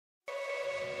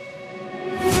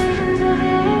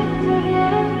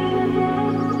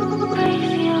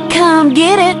come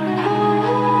get it.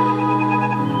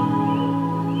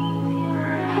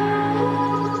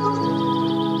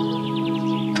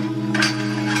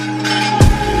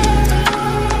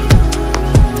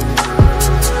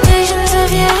 Visions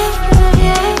of you.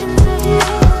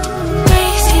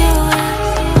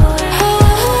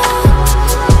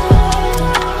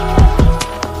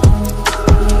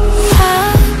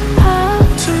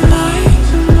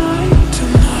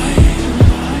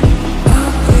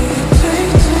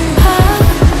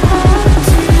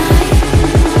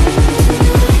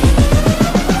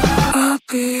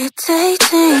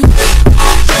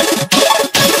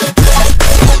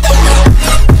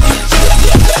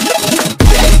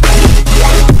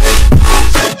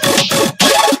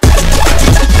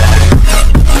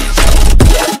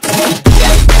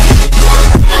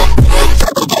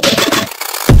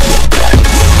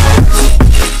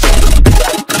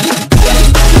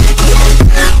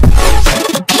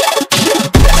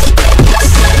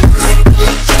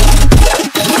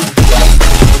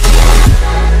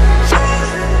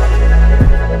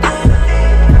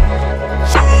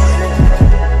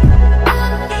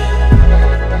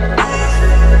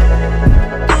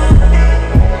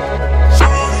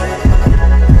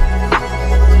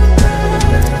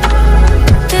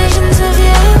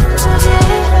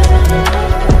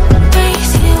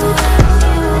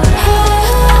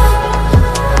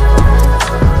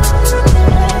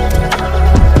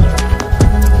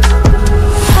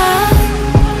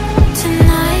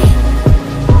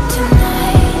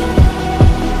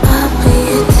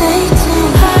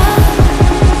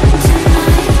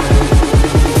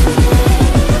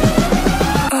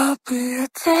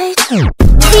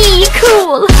 Be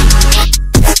cool!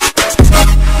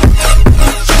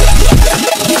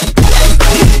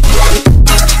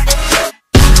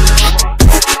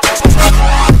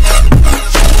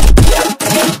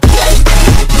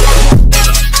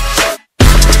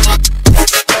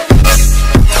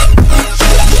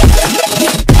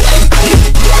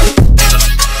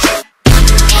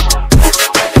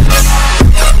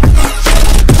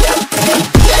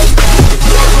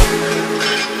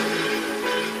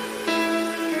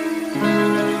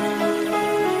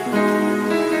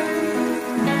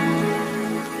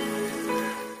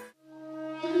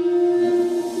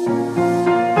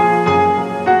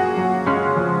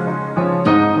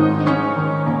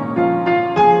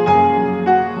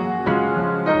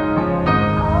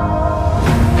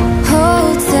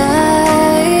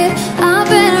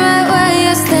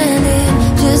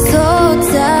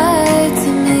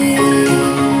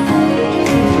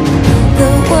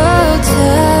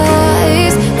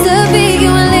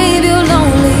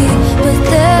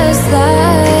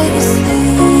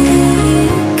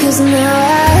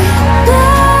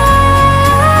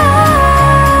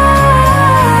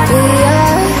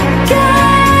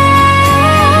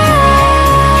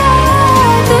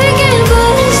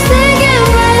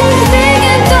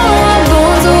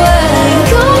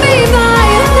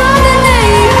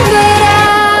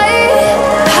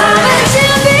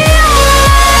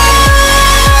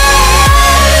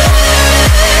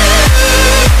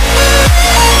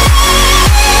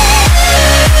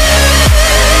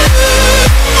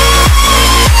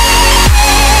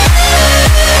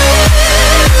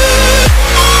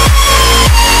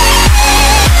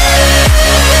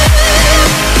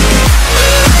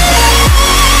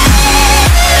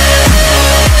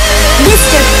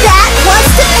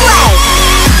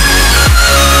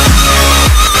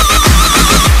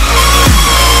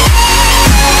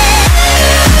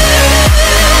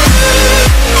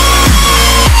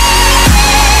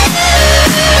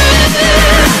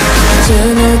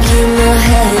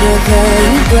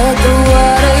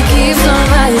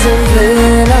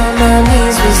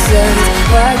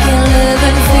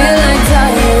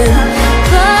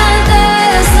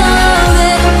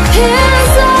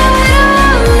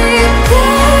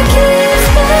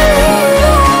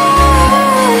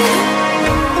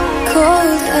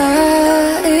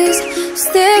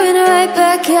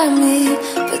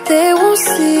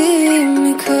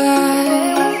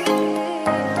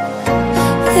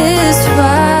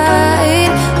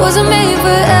 Wasn't made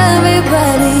for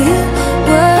everybody.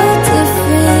 We're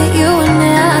different, you and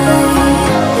I.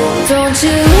 Don't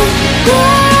you know?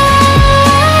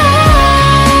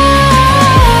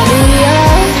 We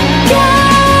are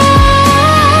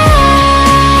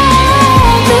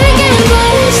they can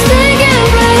push, they can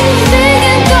break, they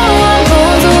can throw our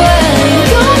bones away.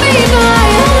 Don't be my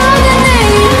nothing.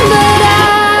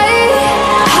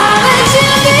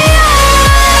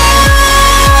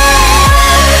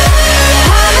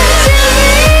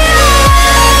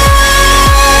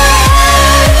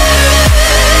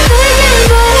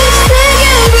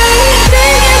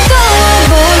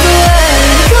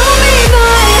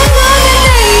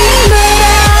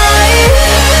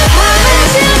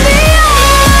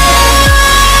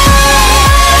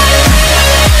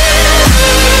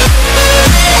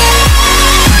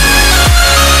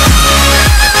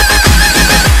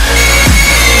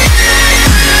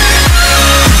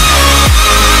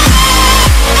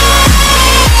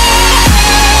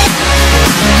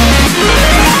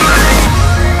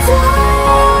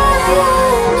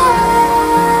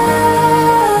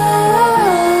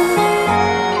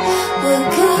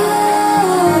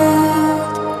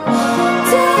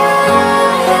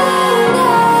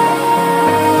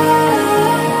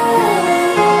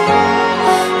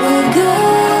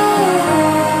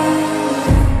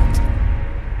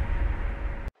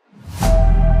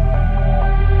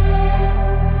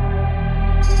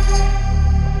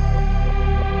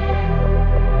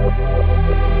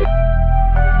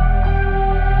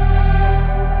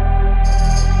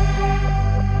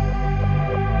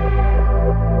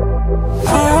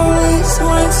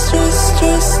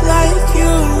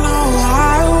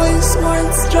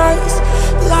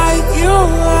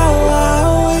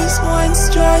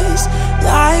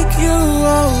 like you.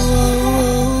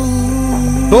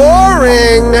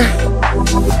 Boring.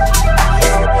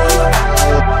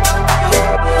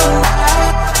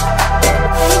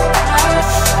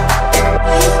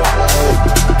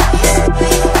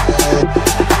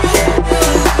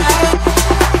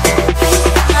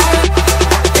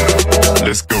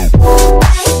 Let's go.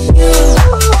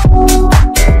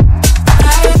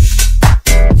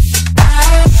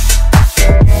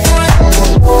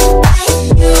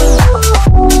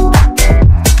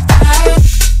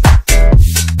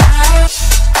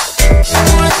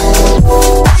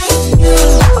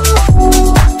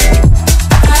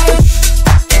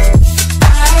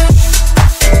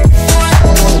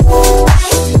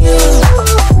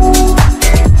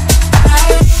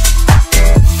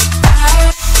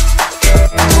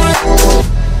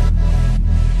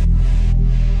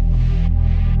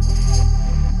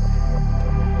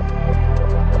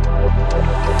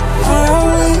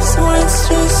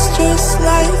 Just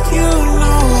like you,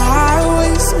 I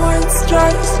always want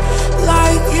stress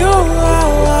like you.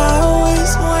 I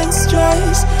always want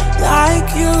stress like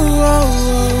you.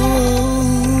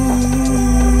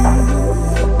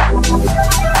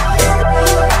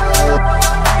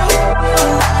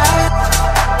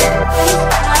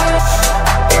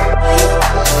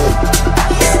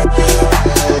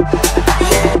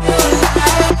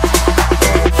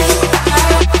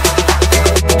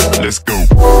 Let's go.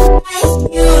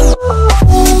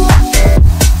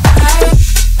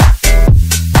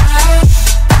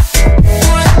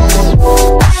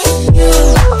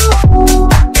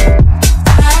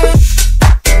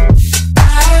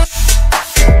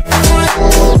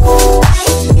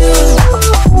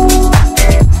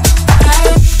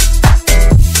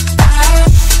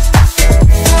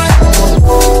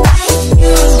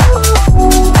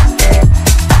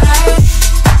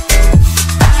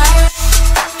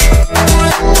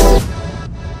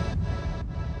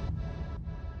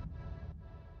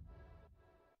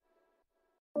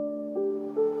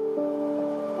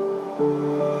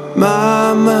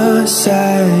 Mama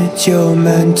said you're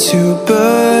meant to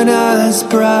burn as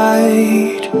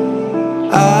bright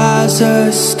as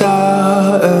a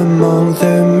star among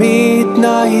the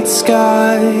midnight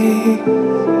sky.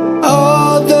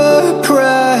 All the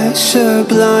pressure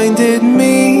blinded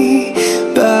me,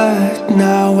 but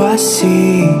now I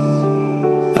see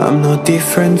I'm not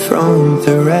different from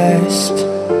the rest.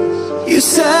 You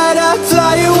said I'd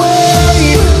fly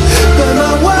away, but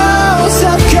my walls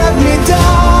have kept me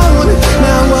down.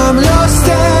 Now I'm lost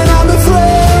and I'm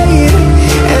afraid,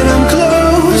 and I'm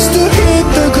close to hit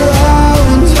the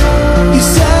ground. You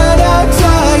said I'd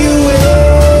fly away.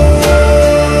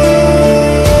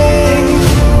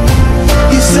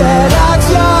 You said I'd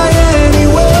fly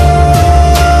anyway,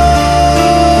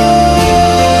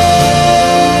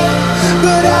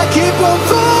 but I keep on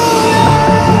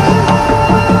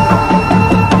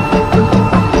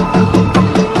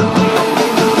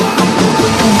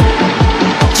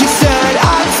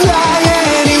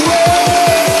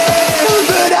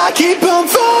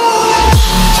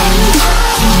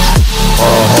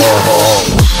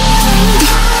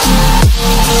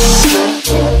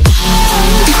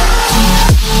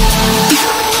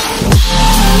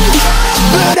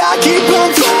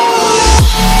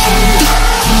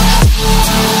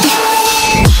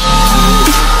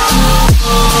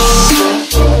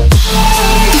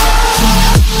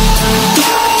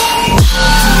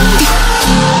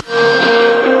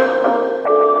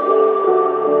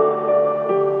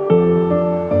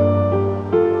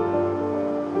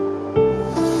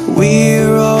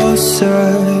We're all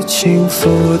searching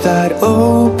for that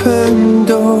open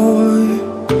door.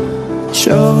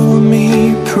 Show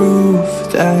me proof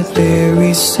that there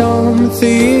is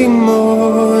something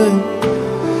more.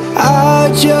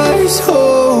 I just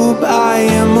hope I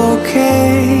am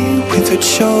okay with the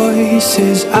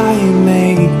choices I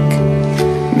make.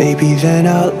 Maybe then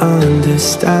I'll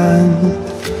understand.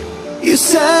 You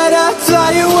said I'd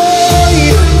fly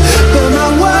away, but my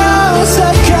walls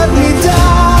have kept me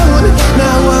down.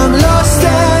 Now I'm lost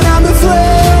and I'm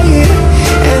afraid,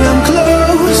 and I'm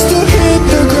close to hit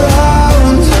the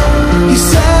ground. You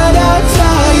said I'd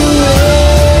fly away.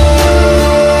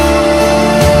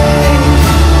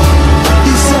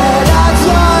 You said I'd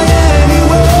fly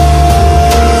anyway,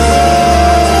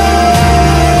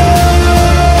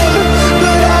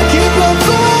 but I keep on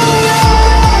falling.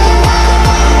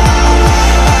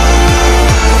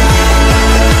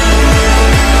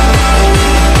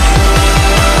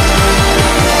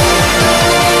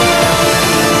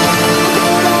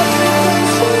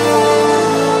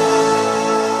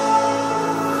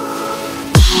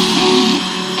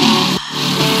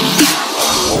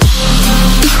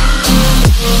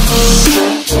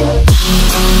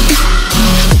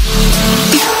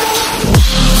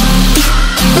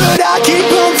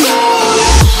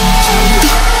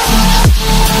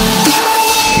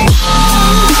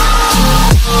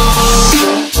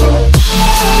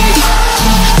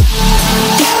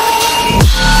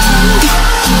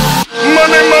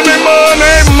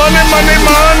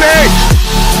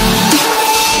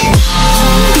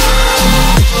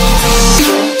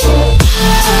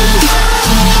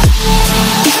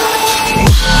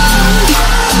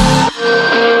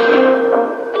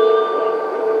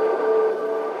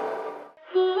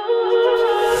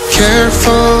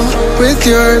 with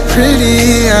your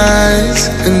pretty eyes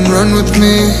and run with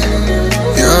me,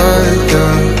 yeah.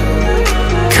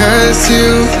 Cause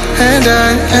you and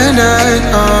I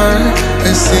are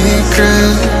a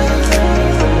secret.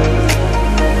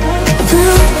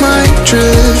 Feel my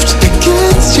drift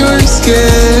against your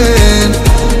skin.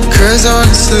 Cause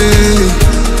honestly,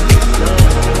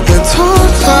 let's hold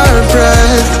our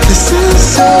breath, this is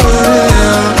so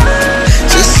real.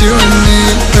 Just you and me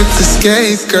with the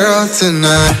skate girl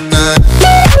tonight.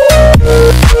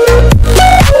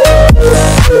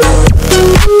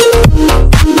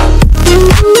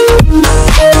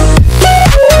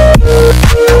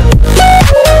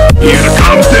 Here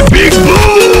comes the big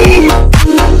boom!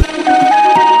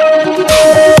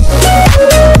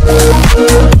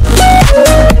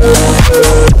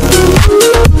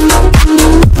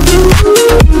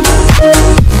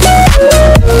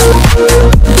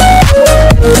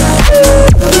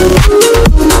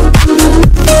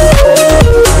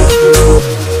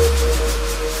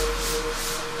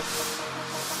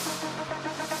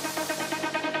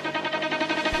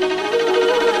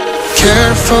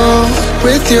 Careful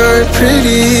with your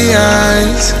pretty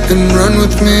eyes and run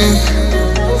with me,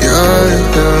 yeah.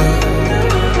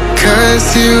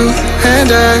 Cause you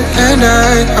and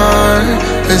I are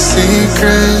a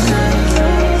secret.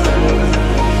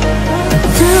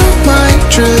 Feel my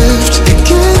drift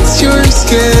against your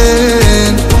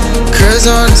skin. Cause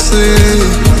honestly,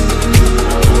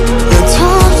 let's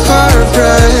hold our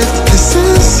breath, this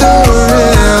is so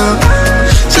real.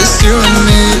 Just you and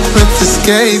me with the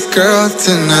skate girl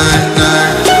tonight.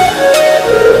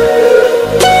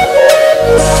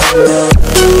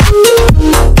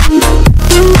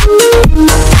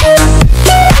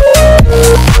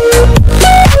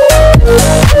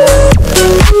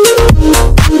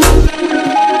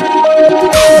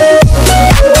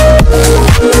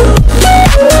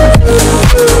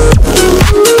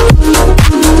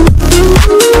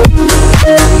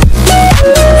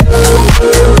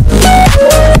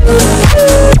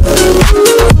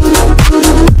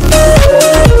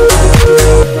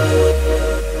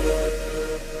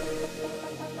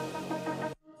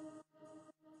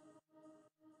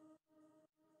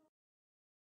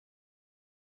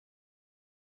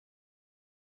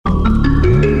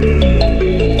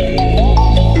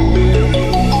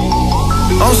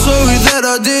 I'm sorry that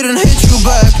I didn't hit you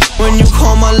back when you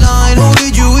called my line. Or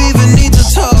did you even need to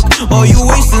talk? Are you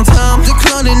wasting time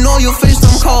declining all your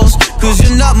FaceTime calls? Cause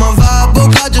you're not my vibe,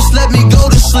 but God just let me go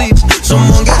to sleep.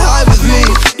 Someone get high with me.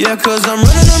 Yeah, cause I'm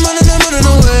running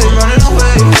away.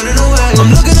 I'm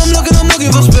looking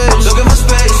for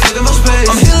space.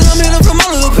 I'm healing from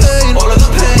all of the pain.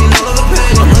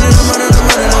 I'm running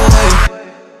away.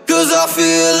 Cause I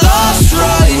feel lost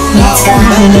right now.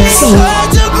 It's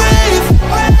hard to breathe.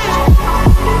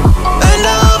 And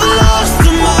I've lost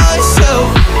myself.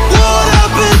 What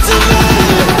happened to me?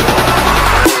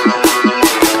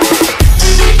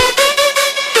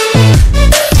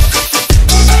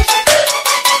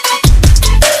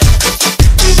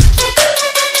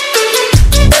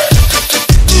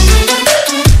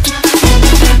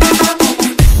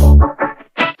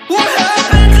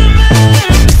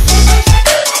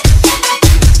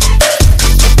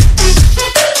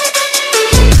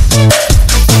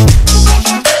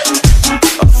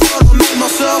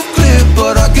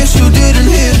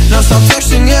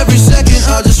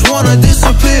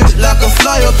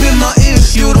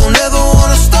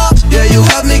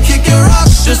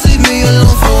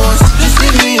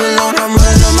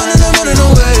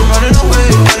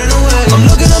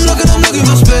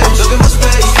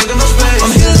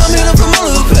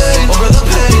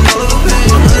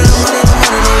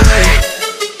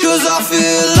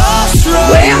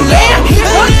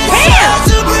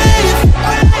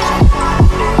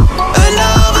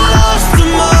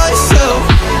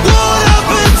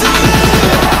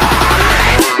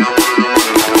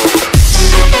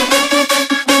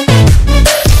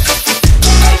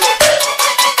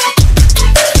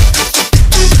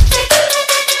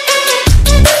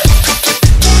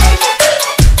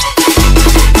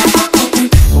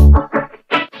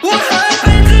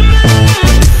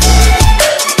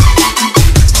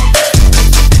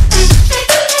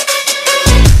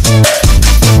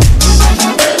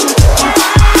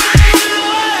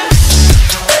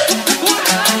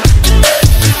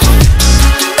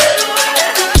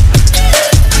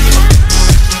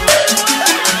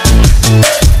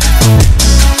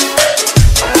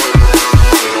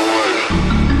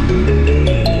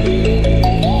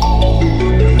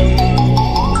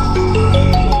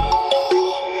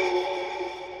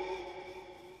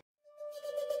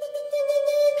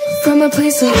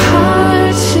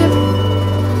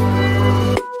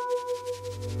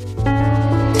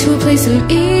 place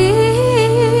of ease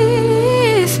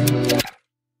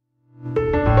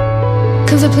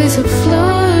comes a place of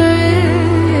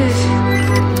flourish.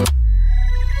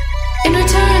 In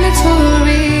return, it's for a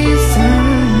reason.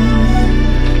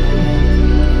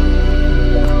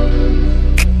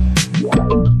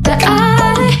 That I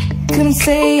couldn't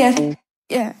say it.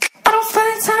 Yeah, I don't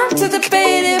find time to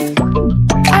debate if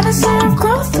I deserve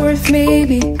growth or if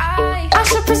maybe I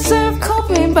should preserve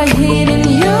coping by hating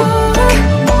you,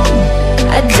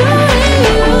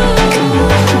 adoring you.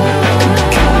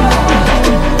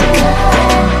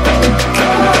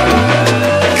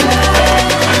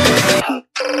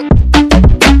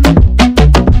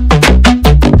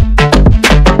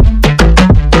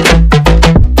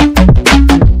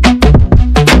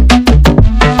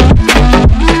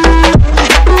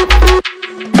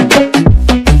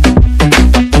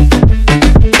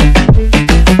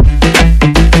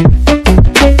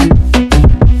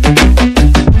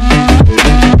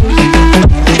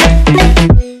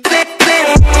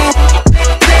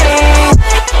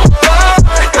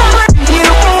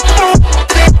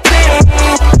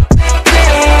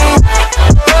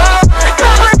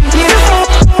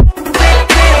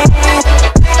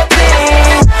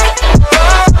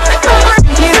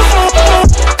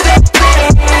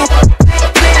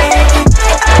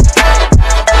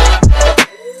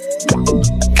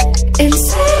 And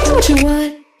say what you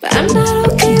want, but I'm not